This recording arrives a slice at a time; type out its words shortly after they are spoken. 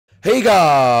Hey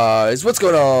guys, what's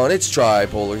going on? It's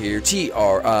Tripolar here,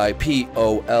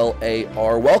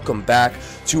 Tripolar. Welcome back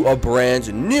to a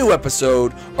brand new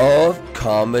episode of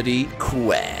Comedy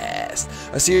Quest,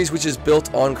 a series which is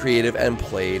built on creative and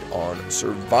played on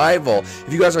survival.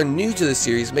 If you guys are new to this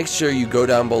series, make sure you go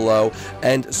down below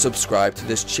and subscribe to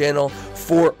this channel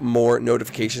for more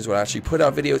notifications when I actually put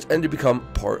out videos and to become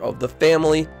part of the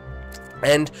family.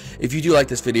 And if you do like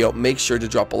this video, make sure to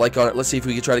drop a like on it. Let's see if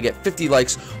we can try to get 50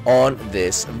 likes on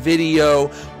this video.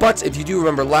 But if you do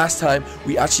remember last time,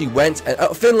 we actually went and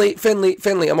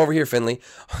Finley, I'm over here, Finley.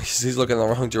 He's looking in the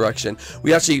wrong direction.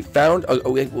 We actually found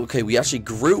we actually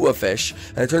grew a fish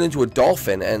and it turned into a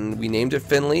dolphin and we named it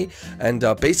Finley. And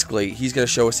basically, he's gonna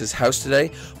show us his house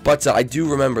today. But I do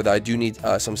remember that I do need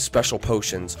some special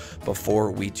potions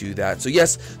before we do that. So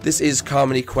yes, this is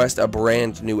Comedy Quest, a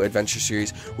brand new adventure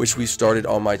series which we started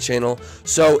on my channel.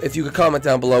 So if you could comment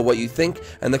down below what you think,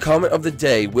 and the comment of the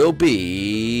day will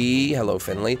be, hello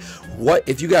Finley, what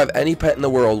if you could have any pet in the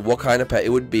world, what kind of pet it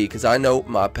would be? Because I know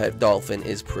my pet dolphin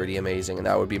is pretty amazing and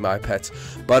that would be my pet.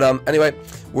 But anyway,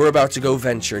 we're about to go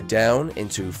venture down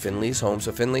into Finley's home.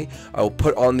 So Finley, I will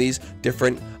put on these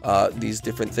different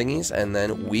thingies and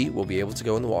then we will be able to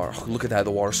go in the water. Oh, look at that,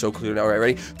 the water's so clear now. All right,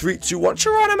 ready? 3, 2, 1,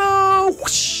 Geronimo!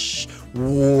 Whoosh!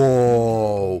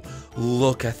 Whoa!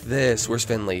 Look at this. Where's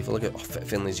Finley? Look at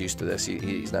Finley's used to this.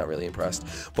 He's not really impressed.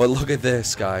 But look at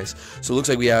this, guys. So it looks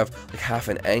like we have like half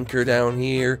an anchor down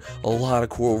here. A lot of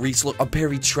coral reefs. Look, a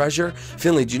buried treasure.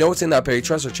 Finley, do you know what's in that buried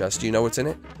treasure chest? Do you know what's in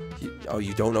it? Oh,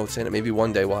 you don't know what's in it? Maybe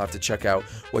one day we'll have to check out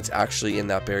what's actually in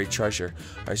that buried treasure.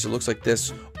 Alright, so it looks like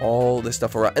this. All this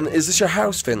stuff around. And is this your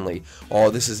house, Finley? Oh,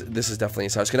 this is definitely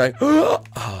his house. Can I? Oh,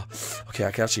 okay,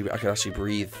 I can actually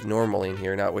breathe normally in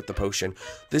here, not with the potion.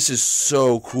 This is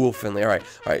so cool, Finley. All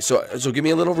right. So give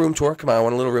me a little room tour. Come on, I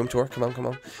want a little room tour. Come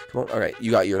on. All right,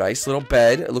 you got your nice little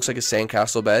bed. It looks like a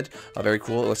sandcastle bed. Very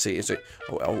cool. Let's see. Is it?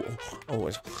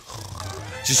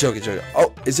 Just joking.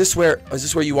 Oh, is this where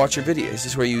you watch your video? Is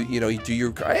this where you do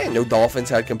your? I didn't know dolphins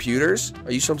had computers.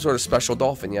 Are you some sort of special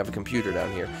dolphin? You have a computer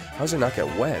down here. How does it not get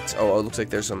wet? Oh, it looks like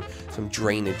there's some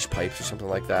drainage pipes or something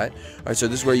like that. All right, so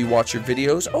this is where you watch your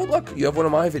videos. Oh, look, you have one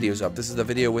of my videos up. This is the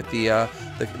video with the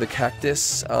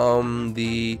cactus. It's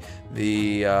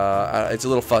a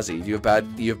little fuzzy. Do you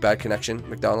have bad connection?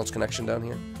 McDonald's connection down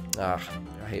here? I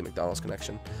hate McDonald's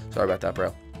connection. Sorry about that,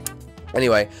 bro.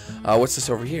 Anyway, what's this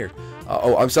over here?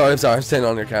 Oh, I'm sorry. I'm standing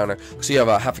on your counter. So you have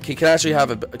a half a cake. Can I actually have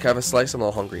a slice? I'm a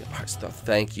little hungry. All right, stuff.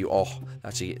 Thank you. Oh,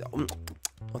 actually.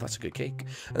 Oh, that's a good cake.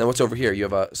 And then what's over here? You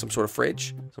have some sort of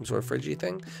fridge? Some sort of fridgey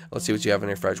thing? Let's see what you have in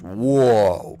your fridge.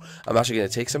 Whoa. I'm actually going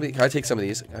to take some of these. Can I take some of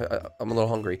these? I'm a little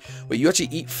hungry. Wait, you actually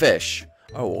eat fish?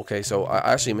 Oh, okay. So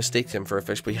I actually mistaked him for a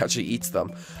fish, but he actually eats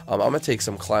them. I'm going to take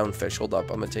some clownfish. Hold up.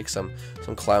 I'm going to take some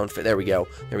clownfish. There we go.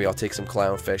 I'll take some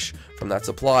clownfish from that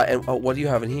supply. And what do you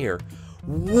have in here?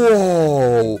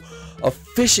 Whoa. A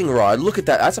fishing rod. Look at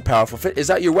that. That's a powerful fish. Is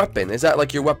that your weapon? Is that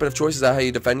like your weapon of choice? Is that how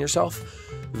you defend yourself?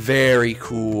 Very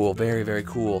cool. Very, very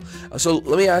cool. So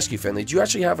let me ask you, Finley, do you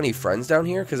actually have any friends down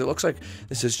here? Because it looks like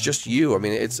this is just you. I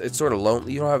mean, it's sort of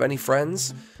lonely. You don't have any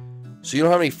friends? So you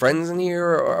don't have any friends in here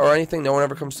or anything? No one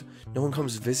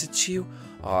comes visits you?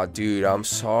 Aw, dude, I'm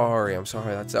sorry.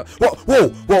 That's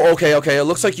Whoa, okay. It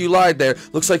looks like you lied there.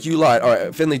 All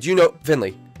right, Finley, do you know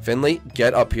Finley,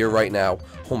 get up here right now.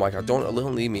 Oh my god,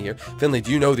 don't leave me here. Finley,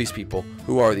 do you know these people?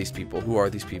 Who are these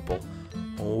people?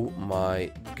 Oh my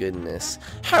goodness.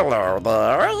 Hello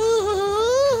there.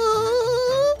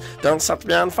 Don't set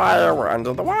me on fire. We're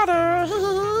under the water.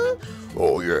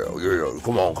 Oh yeah.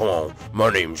 Come on. My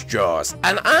name's Joss.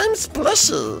 And I'm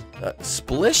Splishy.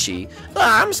 Splishy?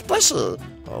 I'm Splishy.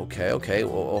 Okay.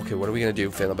 Well, what are we gonna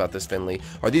do, Finn, about this, Finley?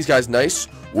 Are these guys nice?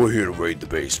 We're here to raid the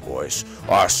base, boys.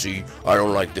 I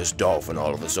don't like this dolphin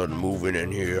all of a sudden moving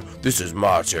in here. This is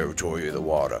my territory of the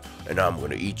water, and I'm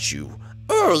gonna eat you.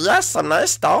 Oh, yes, some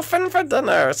nice dolphin for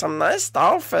dinner. Finley,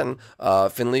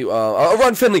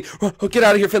 run, Finley. Get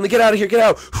out of here, Finley. Get out.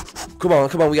 Come on.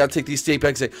 We gotta take these escape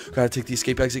exits.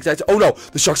 Oh, no.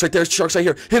 The shark's right there. Shark's right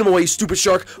here. Hit him away, you stupid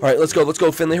shark. All right, let's go,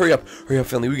 Finley. Hurry up,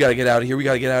 Finley. We gotta get out of here.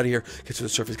 Get to the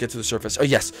surface. Oh,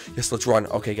 yes, let's run.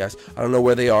 Okay, guys. I don't know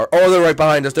where they are. Oh, they're right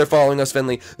behind us. They're following us,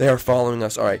 Finley. They are following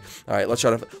us. All right. Let's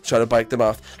try to bite them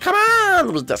off. Come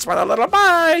on. We just want a little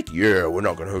bite. Yeah, we're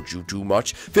not gonna hurt you too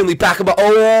much. Finley, back him up.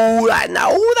 Oh, that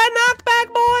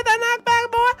knockback, boy.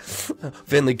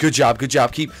 Finley, good job.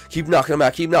 Keep knocking him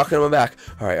back.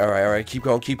 All right. Keep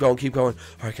going. All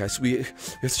right, guys. We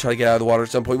have to try to get out of the water at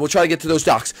some point. We'll try to get to those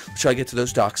docks.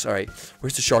 All right.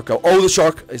 Where's the shark go? Oh, is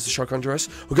the shark under us?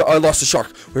 Okay, I lost the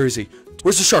shark. Where is he?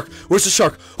 Where's the shark? Where's the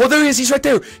shark? Oh, there he is. He's right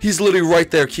there. He's literally right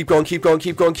there. Keep going. Keep going.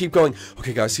 Keep going. Keep going.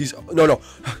 Okay, guys. He's no.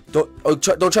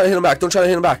 Don't try to hit him back. Don't try to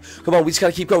hit him back. Come on. We just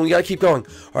gotta keep going. We gotta keep going.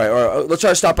 All right. Let's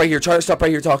try to stop right here. Try to stop right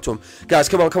here. Talk to him, guys.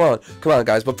 Come on,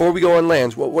 guys. Before we go on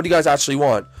land, what do you guys actually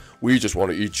want? We just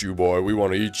want to eat you, boy. We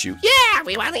want to eat you. Yeah,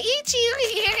 we want to eat you.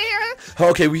 Yeah.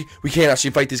 Okay, we can't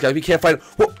actually fight these guys. We can't fight.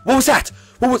 What was that?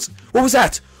 What was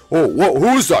that? Oh, whoa,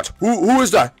 who is that? Who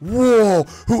is that? Whoa,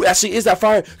 who actually is that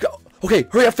fire? Okay,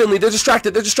 hurry up, Finley. They're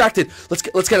distracted. Let's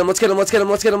get him.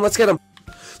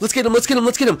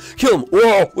 Kill him.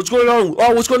 Whoa, what's going on?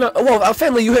 Oh, what's going on? Whoa,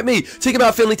 Finley, you hit me. Take him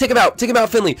out, Finley. Take him out,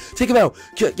 Finley. Take him out.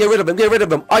 Get rid of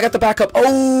him. I got the backup.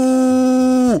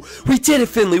 Oh, we did it,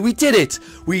 Finley. We did it.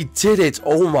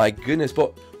 Oh my goodness.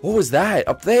 But what was that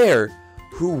up there?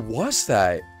 Who was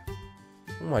that?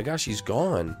 Oh my gosh, he's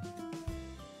gone.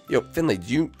 Yo, Finley,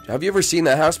 have you ever seen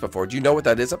that house before? Do you know what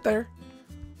that is up there?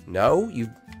 No?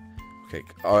 Okay,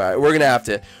 alright, we're gonna have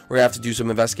to do some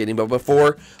investigating, but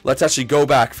before, let's actually go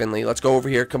back, Finley. Let's go over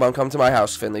here. Come to my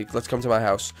house, Finley. Let's come to my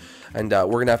house. And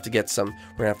we're gonna have to get some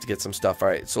stuff.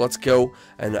 Alright, so let's go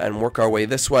and work our way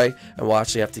this way, and we'll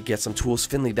actually have to get some tools.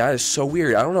 Finley, that is so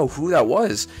weird. I don't know who that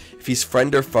was. If he's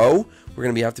friend or foe. We're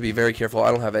going to have to be very careful.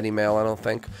 I don't have any mail, I don't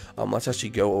think. Let's actually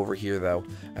go over here, though,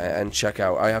 and check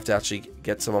out. I have to actually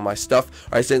get some of my stuff.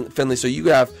 All right, so Finley, so you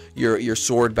have your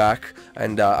sword back,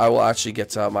 and I will actually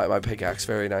get my pickaxe.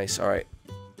 Very nice. All right.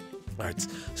 Alright,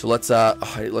 so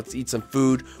let's eat some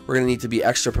food. We're gonna need to be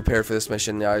extra prepared for this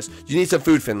mission, guys. You need some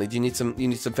food, Finley. Do you need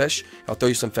some fish? I'll throw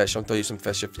you some fish.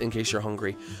 In case you're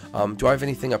hungry. Do I have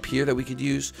anything up here that we could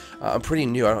use? I'm pretty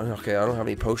new. I don't have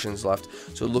any potions left.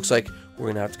 So it looks like we're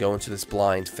gonna have to go into this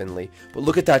blind, Finley. But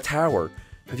look at that tower.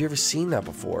 Have you ever seen that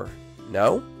before?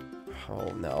 No?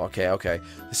 Oh no, okay.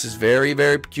 This is very,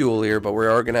 very peculiar, but we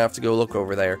are gonna have to go look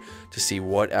over there to see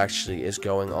what actually is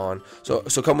going on. So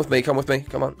come with me. Come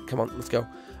on, let's go.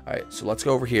 Alright, so let's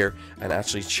go over here and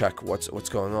actually check what's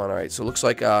going on. Alright, so it looks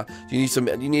like do you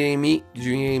need any meat? Did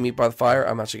you need any meat by the fire?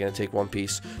 I'm actually gonna take one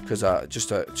piece because just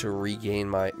to regain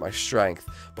my strength.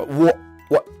 But what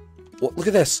look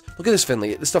at this. Look at this,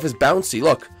 Finley. This stuff is bouncy.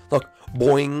 Look.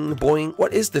 Boing, boing.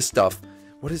 What is this stuff?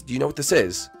 Do you know what this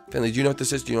is? Finley, do you know what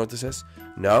this is?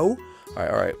 No?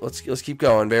 Alright, let's keep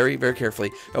going very, very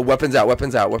carefully. Weapons out.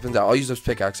 I'll use this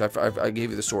pickaxe. I gave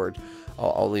you the sword.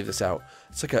 I'll leave this out.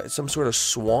 It's like some sort of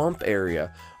swamp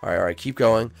area. Alright, keep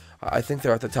going. I think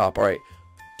they're at the top. Alright.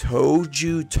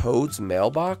 Toad's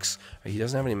mailbox? He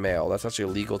doesn't have any mail. That's actually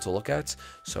illegal to look at.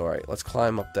 So, alright, let's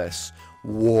climb up this.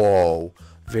 Whoa.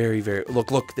 Very, very...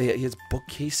 Look, he has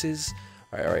bookcases.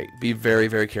 Alright. Be very,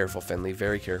 very careful, Finley.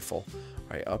 Very careful.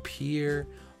 Alright, up here.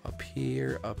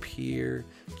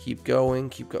 Keep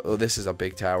going. Oh, this is a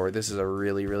big tower. This is a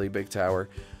really, really big tower.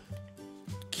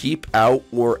 Keep out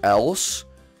or else.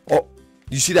 Oh,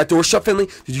 you see that door shut, Finley?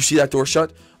 Did you see that door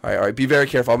shut? All right. Be very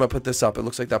careful. I'm gonna put this up. It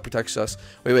looks like that protects us.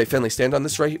 Wait, Finley, stand on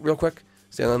this real quick.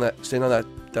 Stand on that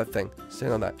thing.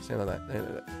 Stand on that.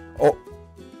 Oh,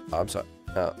 I'm sorry.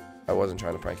 I wasn't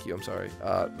trying to prank you. I'm sorry.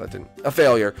 That didn't. A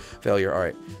failure. All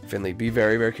right, Finley, be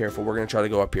very, very careful. We're gonna try to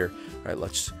go up here. All right,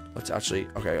 let's actually.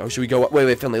 Okay. Oh, should we go up?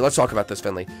 Wait, Finley. Let's talk about this,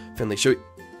 Finley. Should we?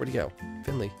 Where'd he go?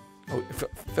 Finley. Oh,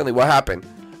 Finley, what happened?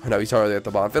 Oh no, he's already at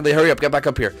the bottom. Finley, hurry up. Get back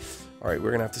up here. All right,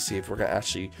 we're gonna have to see if we're gonna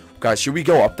actually. Guys, should we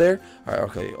go up there? All right.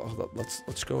 Okay.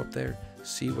 Let's go up there.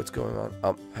 See what's going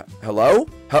on. Hello?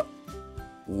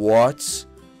 What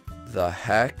the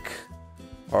heck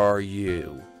are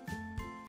you?